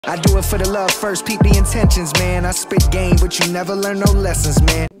I do it for the love first, peep the intentions, man. I spit game, but you never learn no lessons,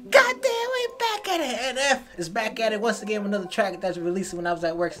 man. Goddamn, we back at it. NF is back at it once again with another track that's released when I was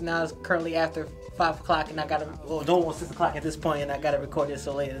at work. So now it's currently after 5 o'clock, and I gotta, well, it's almost 6 o'clock at this point, and I gotta record it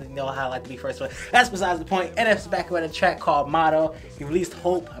so late. You know how I like to be first, but that's besides the point. NF's back with a track called Motto. He released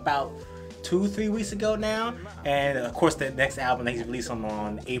Hope about 2-3 weeks ago now, and of course the next album that he's released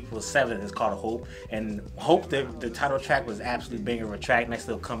on April 7th is called Hope. And Hope, the title track, was absolutely banger of a track. Nice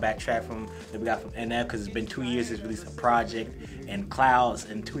little comeback track that we got from NF, because it's been 2 years he's released a project and Clouds,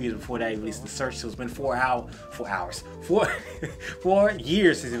 and 2 years before that he released The Search. So it's been 4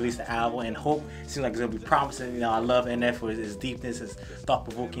 years since he released the album, and Hope seems like it's gonna be promising. You know, I love NF for his deepness, his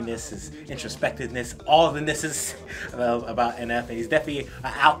thought-provokingness, his introspectiveness, all the nisses about NF, and he's definitely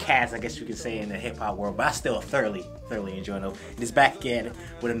an outcast, I guess you could say, in the hip-hop world, but I still thoroughly enjoy him. And he's back again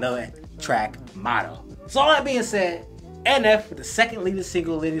with another track, Motto. So all that being said, NF with the second leading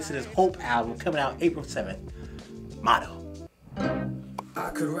single leading to this Hope album coming out April 7th, Motto. I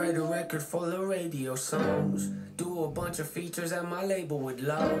could write a record full of radio songs, do a bunch of features that my label would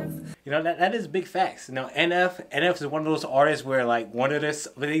love. You know, that is big facts. You know, NF is one of those artists where, like,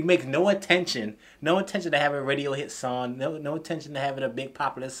 they make no intention to have a radio hit song, no intention to having a big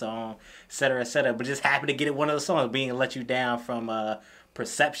popular song, etc., but just happen to get it one of those songs being Let You Down from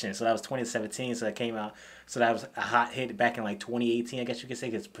Perception. So that was 2017, so that came out. So that was a hot hit back in like 2018, I guess you could say,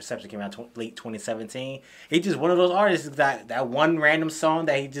 because Perception came out late 2017. He's just one of those artists that one random song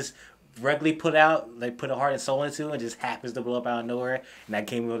that he just regularly put out, like put a heart and soul into, and just happens to blow up out of nowhere. And that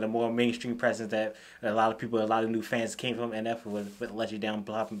came with a more mainstream presence that a lot of new fans came from NF with Let You Down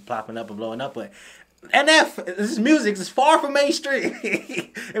plopping up and blowing up. But NF, this music is far from mainstream.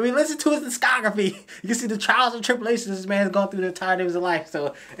 And we listen to his discography, you can see the trials and tribulations this man has gone through the entire day of his life.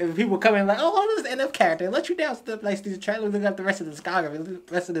 So if people come in like, oh, what is the NF character? Let You Down stuff, like these tracks, look up the rest of the discography,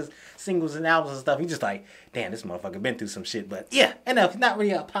 the rest of his singles and albums and stuff. He's just like, damn, this motherfucker been through some shit. But yeah, NF, not really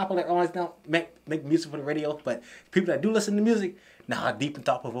a popular artist, don't make music for the radio, but people that do listen to music know how deep and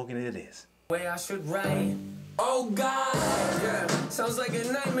thought-provoking it is. Way I should write. Oh God, yeah, sounds like a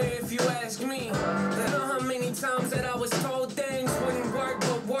nightmare if you ask me. I know how many times that I was told things wouldn't work,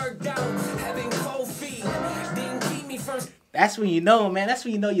 but worked out. Having cold feet didn't keep me from. That's when you know, man. That's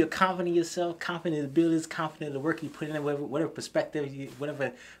when you know you're confident in yourself, confident in the abilities, confident in the work you put in, whatever perspective,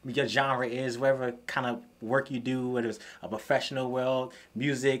 whatever your genre is, whatever kind of work you do, whether it's a professional world,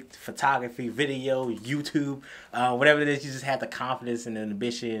 music, photography, video, YouTube, whatever it is, you just have the confidence and the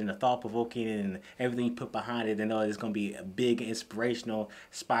ambition and the thought-provoking and everything you put behind it, and know it's going to be a big, inspirational,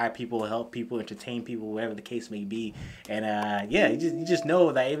 inspire people, help people, entertain people, whatever the case may be. And yeah, you just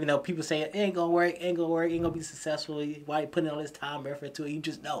know that even though people say it ain't gonna work, ain't gonna be successful, why you putting all this time, effort into it, you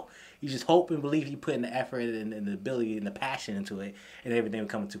just know. You just hope and believe you put in the effort and the ability and the passion into it, and everything will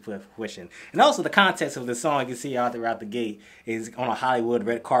come to fruition. And also the context of the song, you can see out the gate, is on a Hollywood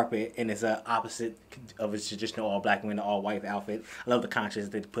red carpet, and it's opposite of his traditional all black and all white outfit. I love the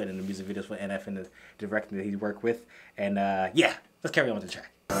contrast they put in the music videos for NF and the director that he worked with. And yeah, let's carry on with the track.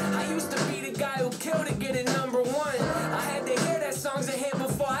 I used to be the guy who killed to get it #1. I had to hear that song's a hit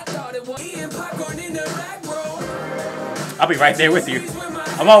before I thought it was. Eating popcorn in the back row. I'll be right there with you.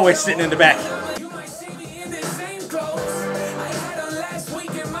 I'm always sitting in the back. You might see me in the same clothes I had on last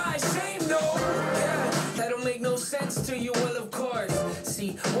week in my shame though. Yeah, that'll make no sense to you, well of course.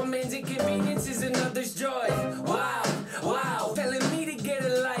 See, one man's inconvenience is another's joy. Wow, telling me to get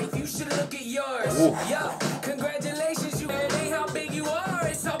a life, you should look at yours. Yo, congratulations, you. It ain't how big you are,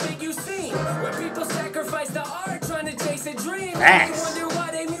 it's how big you seem. Where people sacrifice the art trying to chase a dream. You wonder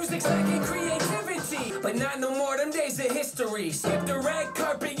why they music's lacking creativity. But not no more, them days of history. Skip the red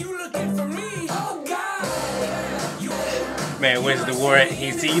carpet, you looking for me. Oh God, man, where's the word?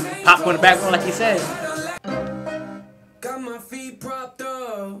 He's pop on the background like he said. Got my feet propped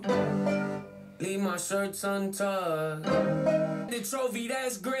up, leave my shirts untucked. The trophy,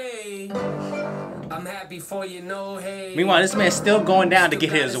 that's great. I'm happy for you, no hate. Meanwhile, this man's still going down to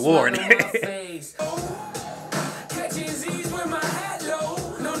get his award. Catching Z's with my hat low.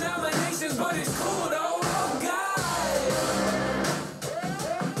 No nominations, but it's cool though. Oh God.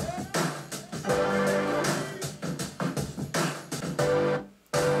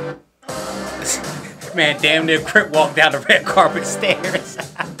 Man, damn near crip walked down the red carpet stairs.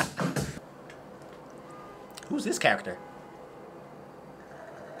 Who's this character?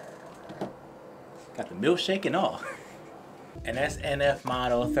 Got the milkshake and all. And that's NF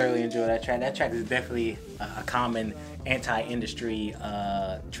Motto. Thoroughly enjoy that track. That track is definitely a common anti-industry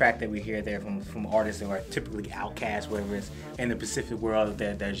track that we hear there from artists that are typically outcast, whether it's in the Pacific world,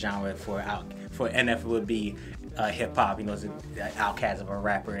 their genre for NF would be hip hop. You know, is an outcast of a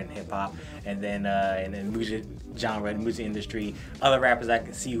rapper in hip hop, and then music genre, music industry. Other rappers I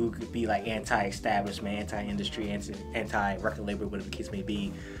could see who could be like anti-establishment, anti-industry, anti-record label, whatever the case may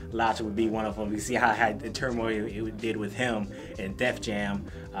be. Logic would be one of them. We see how the turmoil it did with him and Def Jam.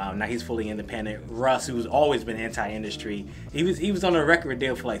 Now he's fully independent. Russ, who's always been anti-industry, he was on a record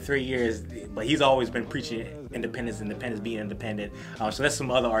deal for like 3 years, but he's always been preaching independence, being independent. So that's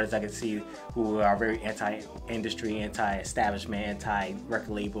some other artists I can see who are very anti-industry, anti-establishment, anti-record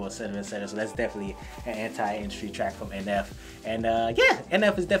label, etc., etc. So that's definitely an anti-industry track from NF. And yeah,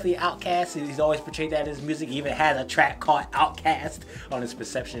 NF is definitely Outkast. He's always portrayed that in his music. He even has a track called Outkast on his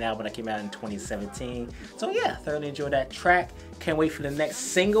Perception album that came out in 2017. So yeah, thoroughly enjoyed that track. Can't wait for the next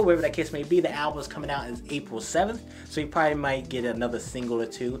single, wherever that case may be. The album is coming out is April 7th, so you probably might get another single or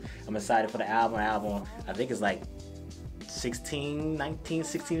two. I'm excited for the album. I think it's like 16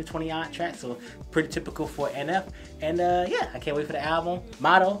 to 20 odd tracks, so pretty typical for NF. And yeah, I can't wait for the album.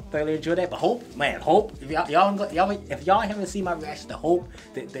 Motto, thoroughly enjoyed that. But Hope, if y'all haven't seen my reaction to Hope,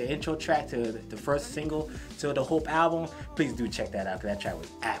 the intro track to the first single to the Hope album, please do check that out, because that track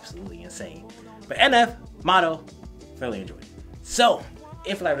was absolutely insane. But NF, Motto, thoroughly enjoyed it. So,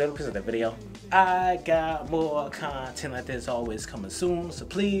 if you like a little piece of the video, I got more content like this always coming soon, so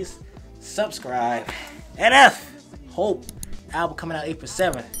please subscribe. NF, Hope, album coming out April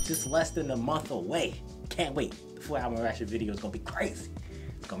 7th, just less than a month away. Can't wait. The full album reaction video is gonna be crazy.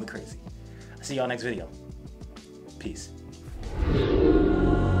 It's gonna be crazy. I'll see y'all next video. Peace.